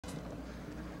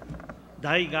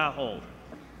Daigaho.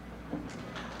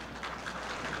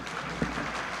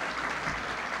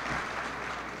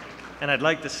 And I'd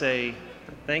like to say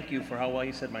thank you for how well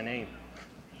you said my name.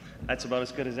 That's about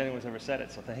as good as anyone's ever said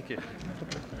it, so thank you.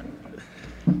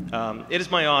 It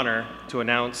is my honor to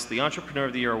announce the Entrepreneur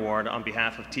of the Year Award on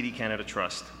behalf of TD Canada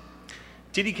Trust.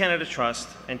 TD Canada Trust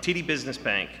and TD Business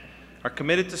Bank are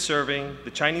committed to serving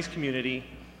the Chinese community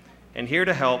and here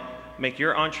to help make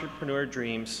your entrepreneur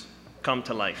dreams come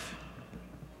to life.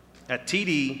 At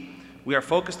TD, we are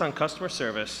focused on customer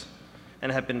service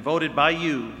and have been voted by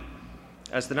you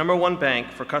as the #1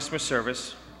 bank for customer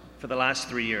service for the last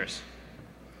 3 years.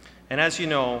 And as you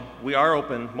know, we are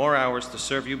open more hours to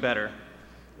serve you better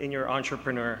in your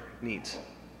entrepreneur needs.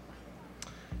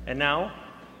 And now,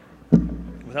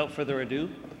 without further ado,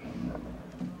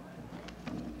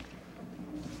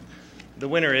 the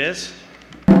winner is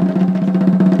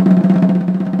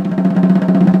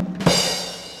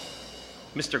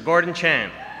Mr. Gordon Chan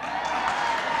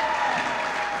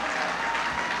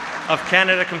of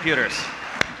Canada Computers.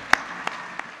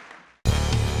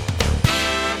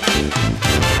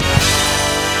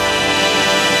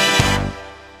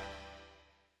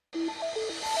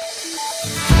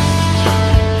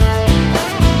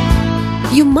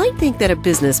 You might think that a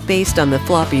business based on the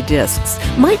floppy disks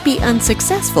might be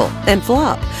unsuccessful and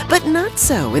flop, but not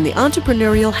so in the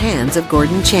entrepreneurial hands of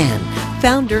Gordon Chan,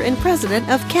 founder and president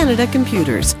of Canada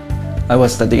Computers. I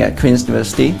was studying at Queen's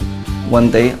University.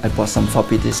 One day I bought some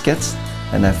floppy diskettes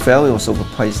and I felt it was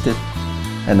overpriced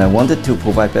and I wanted to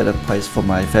provide better price for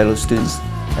my fellow students,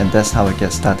 and that's how I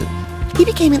get started. He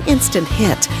became an instant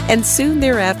hit, and soon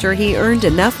thereafter he earned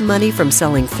enough money from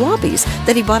selling floppies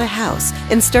that he bought a house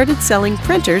and started selling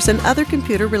printers and other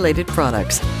computer-related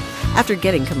products. After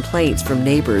getting complaints from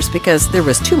neighbors because there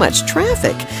was too much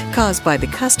traffic caused by the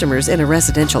customers in a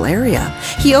residential area,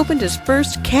 he opened his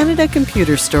first Canada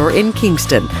Computer store in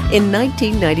Kingston in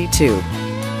 1992.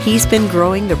 He's been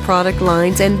growing the product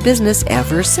lines and business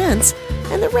ever since,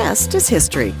 and the rest is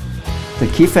history. The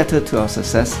key factor to our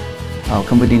success: our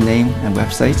company name and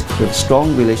website, with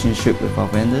strong relationship with our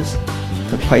vendors,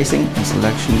 the pricing and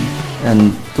selection,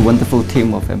 and the wonderful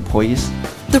team of employees.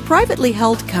 The privately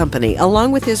held company,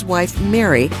 along with his wife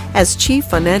Mary as Chief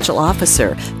Financial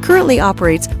Officer, currently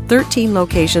operates 13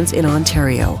 locations in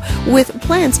Ontario, with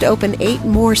plans to open 8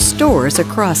 more stores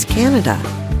across Canada.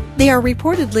 They are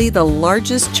reportedly the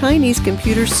largest Chinese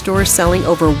computer store, selling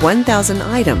over 1,000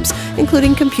 items,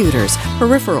 including computers,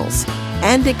 peripherals,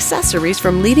 and accessories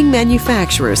from leading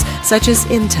manufacturers such as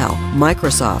Intel,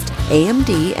 Microsoft,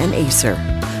 AMD, and Acer.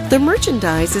 The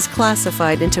merchandise is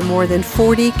classified into more than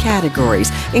 40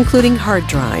 categories, including hard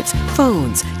drives,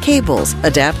 phones, cables,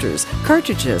 adapters,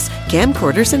 cartridges,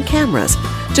 camcorders, and cameras.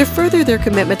 To further their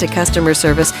commitment to customer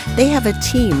service, they have a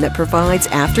team that provides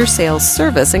after-sales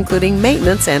service, including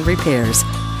maintenance and repairs.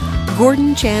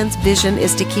 Gordon Chan's vision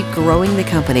is to keep growing the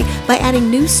company by adding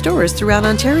new stores throughout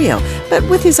Ontario, but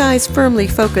with his eyes firmly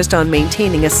focused on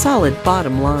maintaining a solid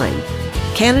bottom line.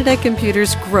 Canada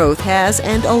Computers' growth has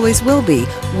and always will be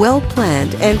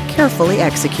well-planned and carefully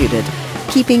executed,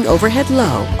 keeping overhead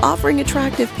low, offering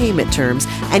attractive payment terms,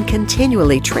 and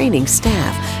continually training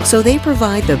staff so they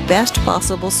provide the best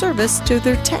possible service to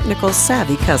their technical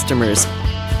savvy customers.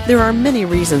 There are many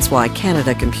reasons why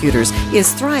Canada Computers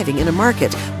is thriving in a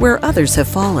market where others have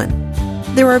fallen.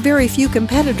 There are very few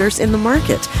competitors in the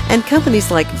market, and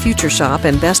companies like Future Shop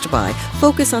and Best Buy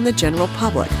focus on the general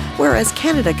public, whereas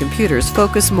Canada Computers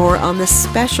focus more on the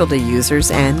specialty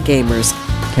users and gamers.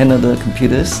 Canada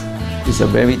Computers is a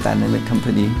very dynamic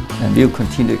company, and we'll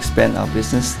continue to expand our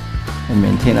business and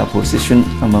maintain our position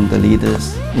among the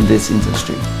leaders in this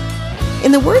industry.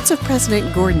 In the words of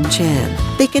President Gordon Chan,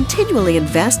 they continually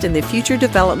invest in the future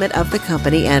development of the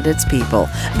company and its people.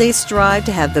 They strive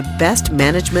to have the best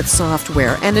management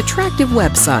software and attractive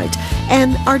website,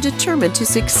 and are determined to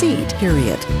succeed,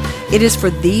 period. It is for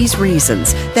these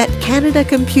reasons that Canada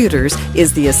Computers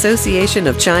is the Association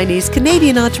of Chinese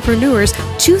Canadian Entrepreneurs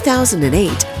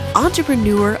 2008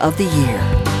 Entrepreneur of the Year.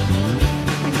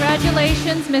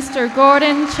 Congratulations, Mr.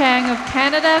 Gordon Chang of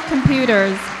Canada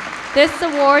Computers. This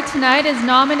award tonight is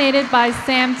nominated by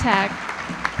Samtec.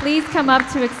 Please come up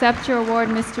to accept your award,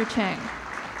 Mr. Chang.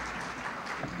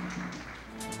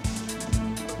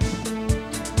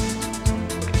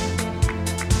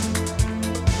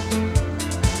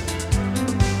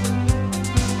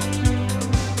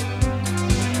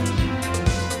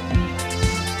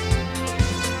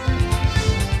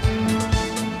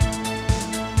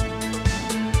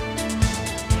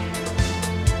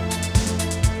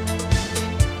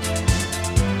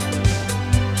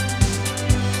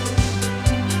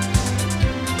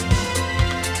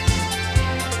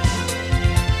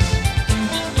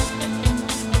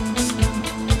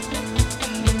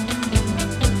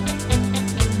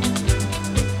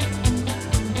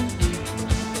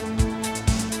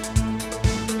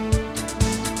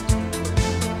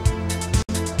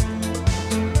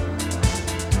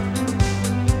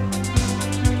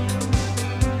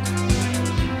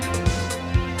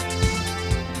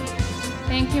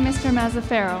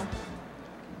 Mazzaferro.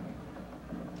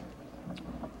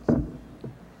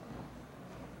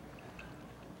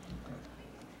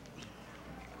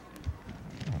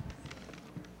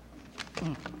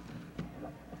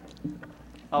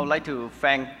 I would like to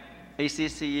thank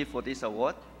ACCE for this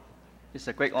award. It's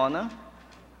a great honor.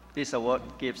 This award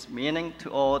gives meaning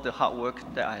to all the hard work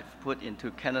that I've put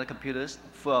into Canada Computers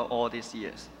throughout all these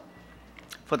years.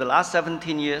 For the last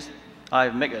 17 years,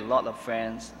 I've made a lot of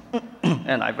friends,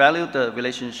 and I value the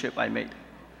relationship I made.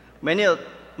 Many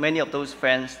of those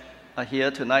friends are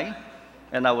here tonight,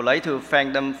 and I would like to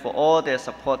thank them for all their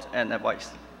support and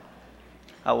advice.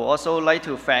 I would also like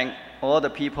to thank all the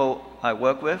people I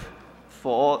work with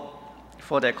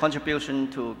for their contribution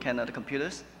to Canada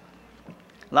Computers.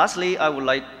 Lastly, I would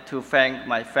like to thank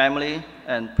my family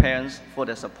and parents for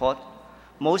their support.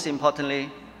 Most importantly,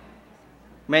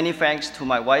 many thanks to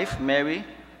my wife, Mary,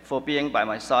 for being by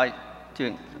my side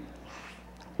during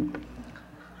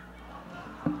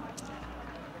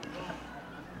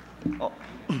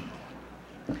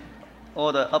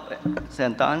all the ups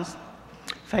and downs.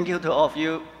 Thank you to all of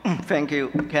you. Thank you,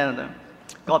 Canada.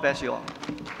 God bless you all.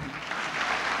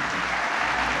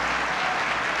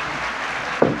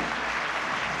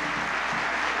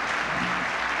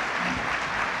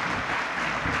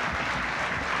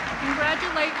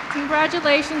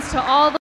 Congratulations to all the